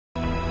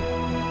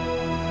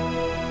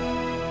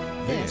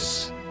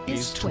This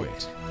is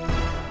Twit.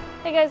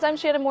 Hey guys, I'm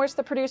Shannon Morse,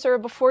 the producer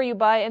of Before You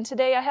Buy, and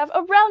today I have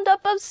a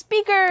roundup of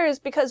speakers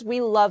because we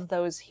love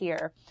those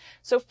here.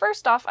 So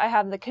first off, I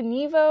have the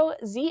Kinivo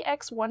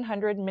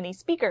ZX100 mini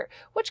speaker,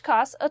 which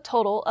costs a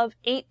total of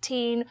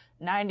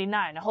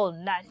 $18.99, a whole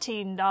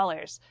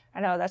 $19.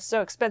 I know, that's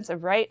so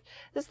expensive, right?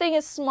 This thing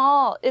is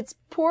small, it's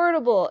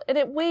portable, and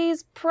it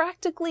weighs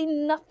practically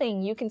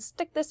nothing. You can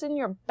stick this in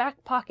your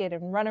back pocket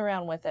and run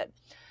around with it.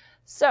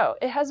 So,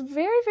 it has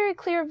very, very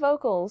clear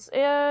vocals,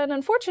 and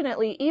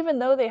unfortunately, even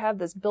though they have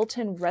this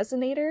built-in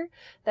resonator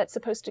that's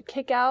supposed to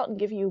kick out and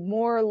give you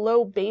more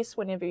low bass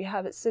whenever you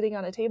have it sitting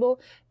on a table,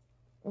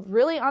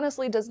 really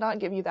honestly does not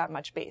give you that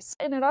much bass.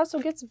 And it also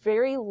gets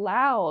very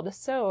loud,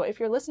 so if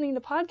you're listening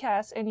to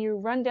podcasts and you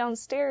run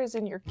downstairs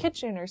in your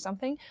kitchen or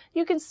something,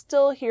 you can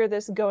still hear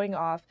this going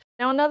off.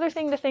 Now, another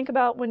thing to think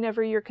about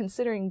whenever you're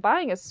considering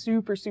buying a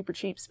super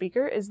cheap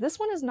speaker is this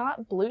one is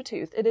not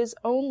Bluetooth. It is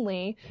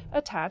only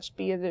attached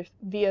via the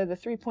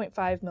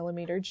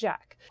 3.5mm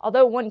jack.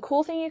 Although one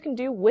cool thing you can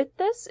do with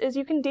this is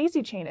you can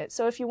daisy chain it.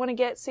 So if you want to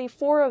get, say,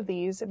 4 of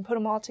these and put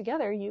them all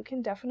together, you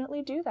can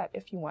definitely do that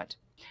if you want.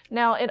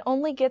 Now, it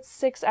only gets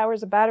 6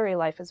 hours of battery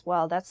life as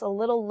well. That's a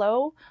little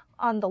low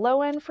on the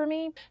low end for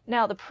me.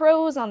 Now, the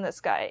pros on this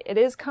guy, it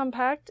is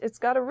compact. It's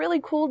got a really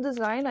cool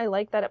design. I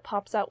like that it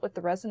pops out with the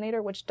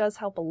resonator, which does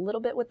help a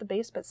little bit with the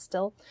bass, but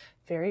still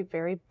very,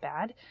 very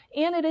bad.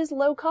 And it is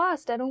low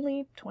cost at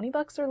only 20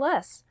 bucks or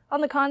less.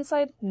 On the con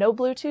side, no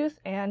Bluetooth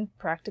and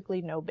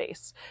practically no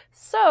bass.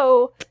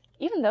 So,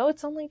 even though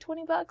it's only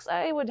 20 bucks,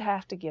 I would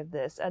have to give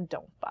this a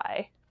don't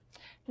buy.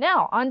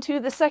 Now, on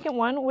to the second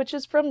one, which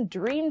is from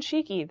Dream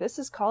Cheeky. This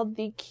is called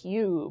the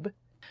Cube.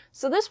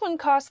 So this one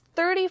costs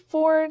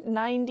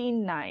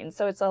 $34.99,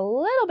 so it's a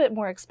little bit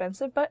more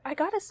expensive, but I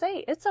gotta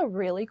say, it's a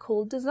really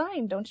cool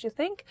design, don't you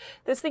think?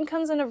 This thing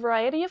comes in a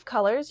variety of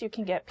colors. You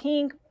can get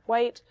pink,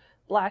 white,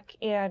 black,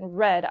 and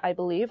red, I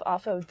believe,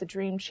 off of the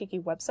Dream Cheeky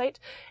website.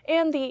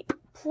 And the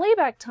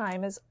playback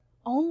time is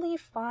only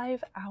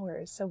 5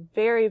 hours, so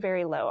very,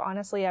 very low.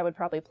 Honestly, I would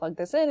probably plug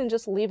this in and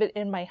just leave it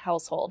in my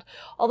household.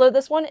 Although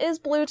this one is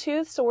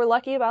Bluetooth, so we're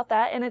lucky about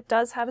that, and it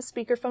does have a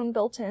speakerphone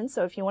built in,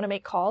 so if you want to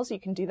make calls,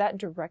 you can do that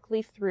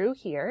directly through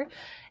here.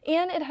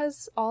 And it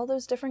has all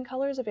those different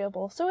colors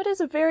available, so it is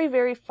a very,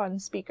 very fun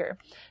speaker.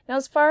 Now,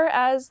 as far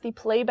as the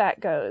playback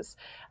goes,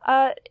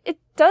 it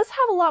does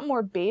have a lot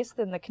more bass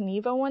than the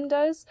Kinivo one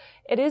does.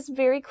 It is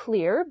very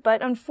clear,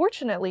 but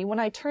unfortunately, when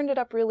I turned it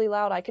up really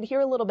loud, I could hear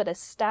a little bit of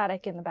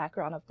static in the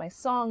background of my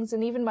songs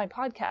and even my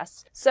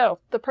podcasts. So,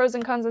 the pros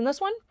and cons in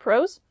this one.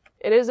 Pros,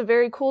 it is a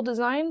very cool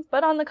design,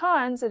 but on the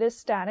cons, it is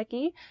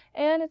staticky,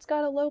 and it's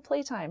got a low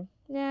playtime.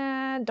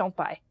 Don't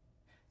buy.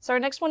 So our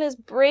next one is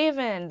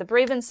Braven, the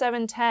Braven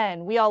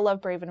 710. We all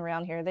love Braven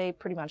around here. They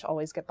pretty much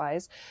always get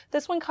buys.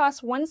 This one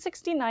costs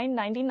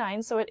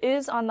 $169.99, so it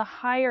is on the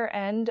higher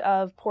end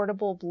of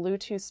portable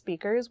Bluetooth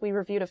speakers. We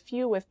reviewed a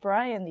few with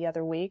Brian the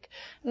other week,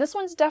 and this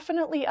one's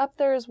definitely up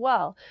there as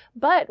well.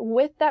 But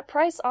with that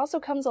price also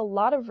comes a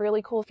lot of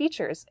really cool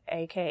features,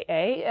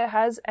 aka it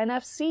has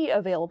NFC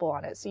available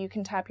on it, so you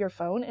can tap your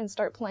phone and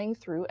start playing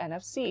through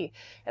NFC.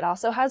 It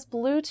also has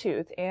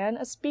Bluetooth and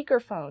a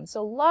speakerphone,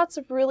 so lots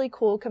of really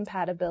cool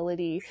compatibility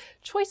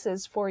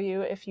choices for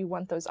you if you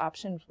want those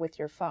options with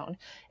your phone.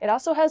 It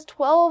also has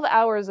 12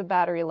 hours of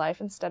battery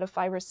life instead of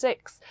 5 or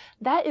 6.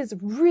 That is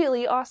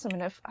really awesome,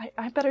 and if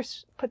I better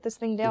put this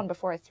thing down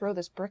before I throw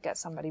this brick at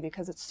somebody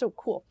because it's so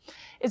cool.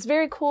 It's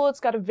very cool. It's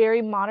got a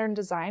very modern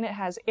design. It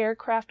has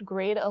aircraft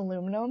grade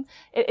aluminum.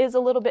 It is a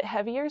little bit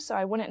heavier, so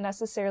I wouldn't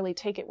necessarily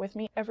take it with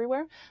me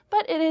everywhere,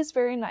 but it is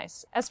very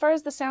nice. As far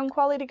as the sound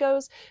quality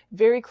goes,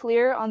 very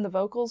clear on the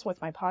vocals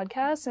with my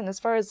podcast, and as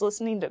far as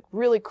listening to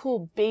really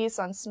cool bass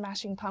on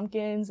Smashing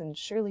Pumpkins and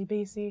Shirley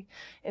Bassey,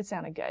 it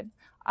sounded good.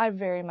 I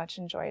very much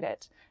enjoyed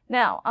it.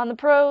 Now, on the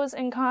pros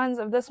and cons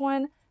of this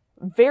one,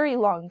 very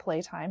long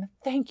playtime.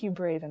 Thank you,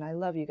 Braven. I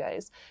love you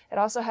guys. It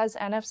also has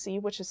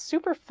NFC, which is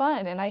super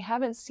fun, and I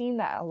haven't seen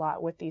that a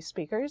lot with these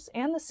speakers,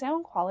 and the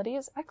sound quality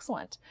is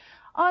excellent.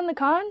 On the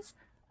cons,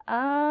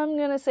 I'm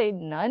gonna say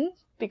none,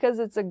 because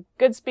it's a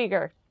good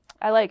speaker.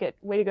 I like it.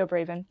 Way to go,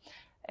 Braven.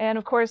 And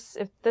of course,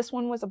 if this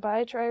one was a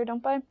buy, try or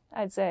don't buy,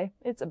 I'd say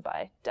it's a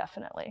buy,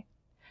 definitely.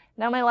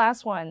 Now my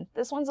last one.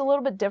 This one's a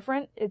little bit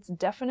different. It's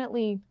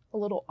definitely a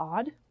little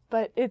odd,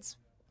 but it's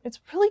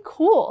really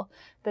cool.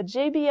 The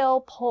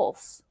JBL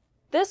Pulse.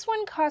 This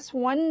one costs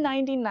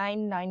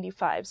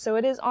 $199.95, so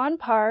it is on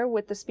par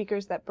with the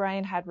speakers that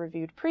Brian had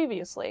reviewed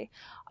previously.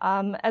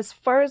 As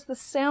far as the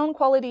sound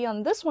quality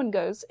on this one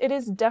goes, it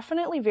is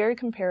definitely very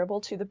comparable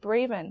to the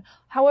Braven.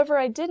 However,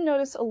 I did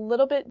notice a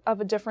little bit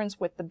of a difference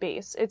with the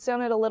bass. It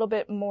sounded a little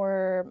bit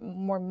more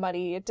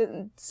muddy. It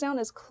didn't sound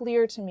as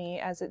clear to me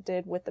as it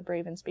did with the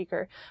Braven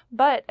speaker.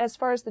 But as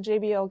far as the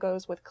JBL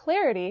goes with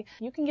clarity,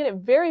 you can get it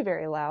very,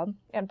 very loud,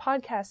 and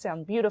podcasts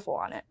sound beautiful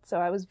on it.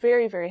 So I was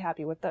very, very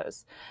happy with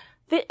those.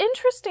 The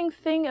interesting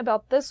thing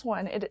about this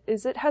one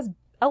is it has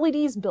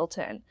LEDs built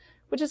in,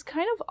 which is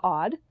kind of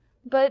odd,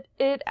 but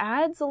it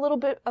adds a little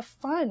bit of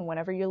fun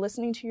whenever you're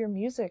listening to your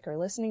music or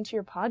listening to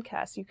your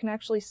podcast. You can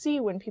actually see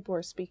when people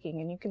are speaking,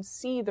 and you can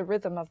see the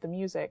rhythm of the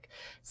music.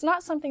 It's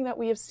not something that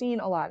we have seen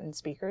a lot in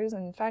speakers.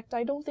 In fact,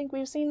 I don't think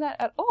we've seen that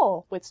at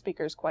all with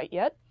speakers quite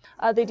yet.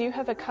 They do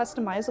have a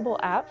customizable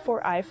app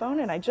for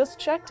iPhone, and I just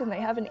checked, and they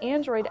have an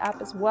Android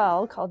app as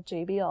well called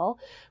JBL,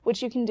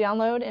 which you can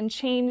download and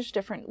change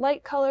different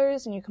light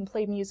colors, and you can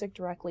play music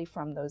directly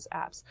from those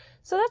apps.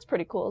 So that's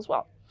pretty cool as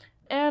well.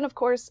 And of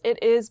course,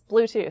 it is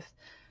Bluetooth.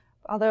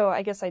 Although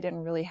I guess I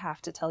didn't really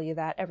have to tell you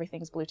that.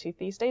 Everything's Bluetooth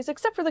these days,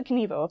 except for the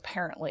Kinivo,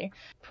 apparently.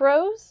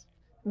 Pros,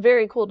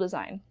 very cool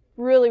design.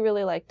 Really,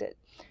 really liked it.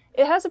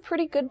 It has a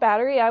pretty good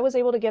battery. I was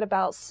able to get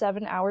about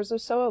 7 hours or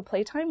so of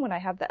playtime when I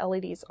have the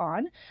LEDs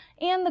on.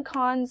 And the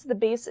cons, the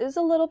base is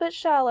a little bit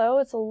shallow.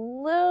 It's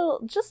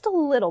just a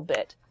little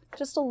bit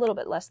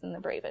less than the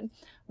Braven.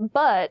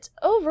 But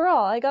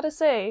overall, I gotta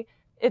say,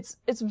 it's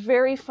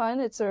very fun.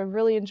 It's a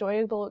really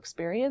enjoyable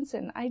experience,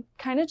 and I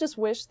kind of just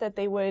wish that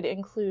they would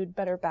include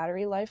better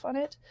battery life on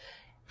it.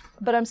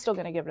 But I'm still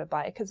going to give it a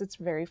buy because it's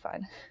very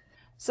fun.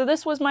 So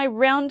this was my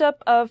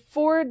roundup of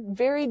 4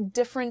 very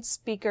different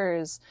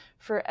speakers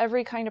for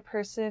every kind of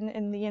person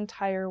in the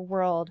entire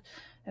world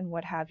and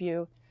what have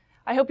you.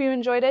 I hope you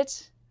enjoyed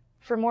it.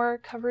 For more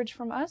coverage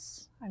from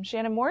us, I'm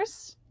Shannon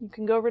Morse. You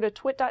can go over to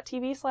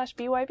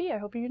twit.tv/BYB. I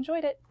hope you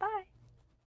enjoyed it. Bye!